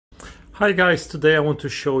Hi guys, today I want to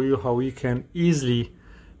show you how you can easily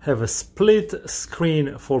have a split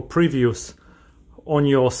screen for previews on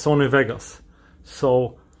your Sony Vegas.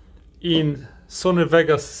 So in Sony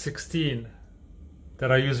Vegas 16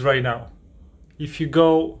 that I use right now, if you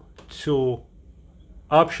go to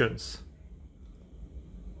options,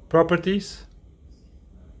 properties,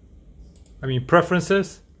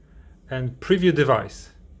 preferences and preview device,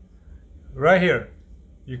 right here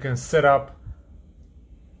you can set up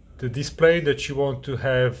the display that you want to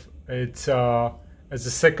have it as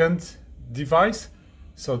a second device.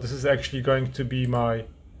 So this is actually going to be my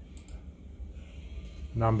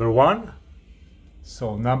number one.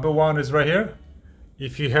 So number one is right here.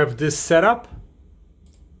 If you have this set up,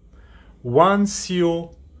 once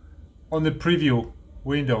you on the preview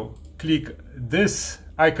window click this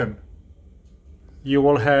icon, you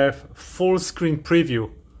will have full screen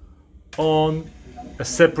preview on a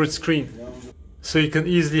separate screen. So you can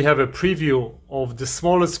easily have a preview of the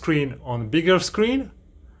smaller screen on bigger screen,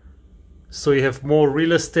 so you have more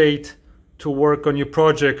real estate to work on your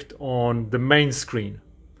project on the main screen.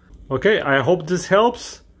 Okay, I hope this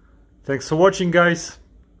helps. Thanks for watching, guys.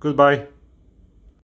 Goodbye.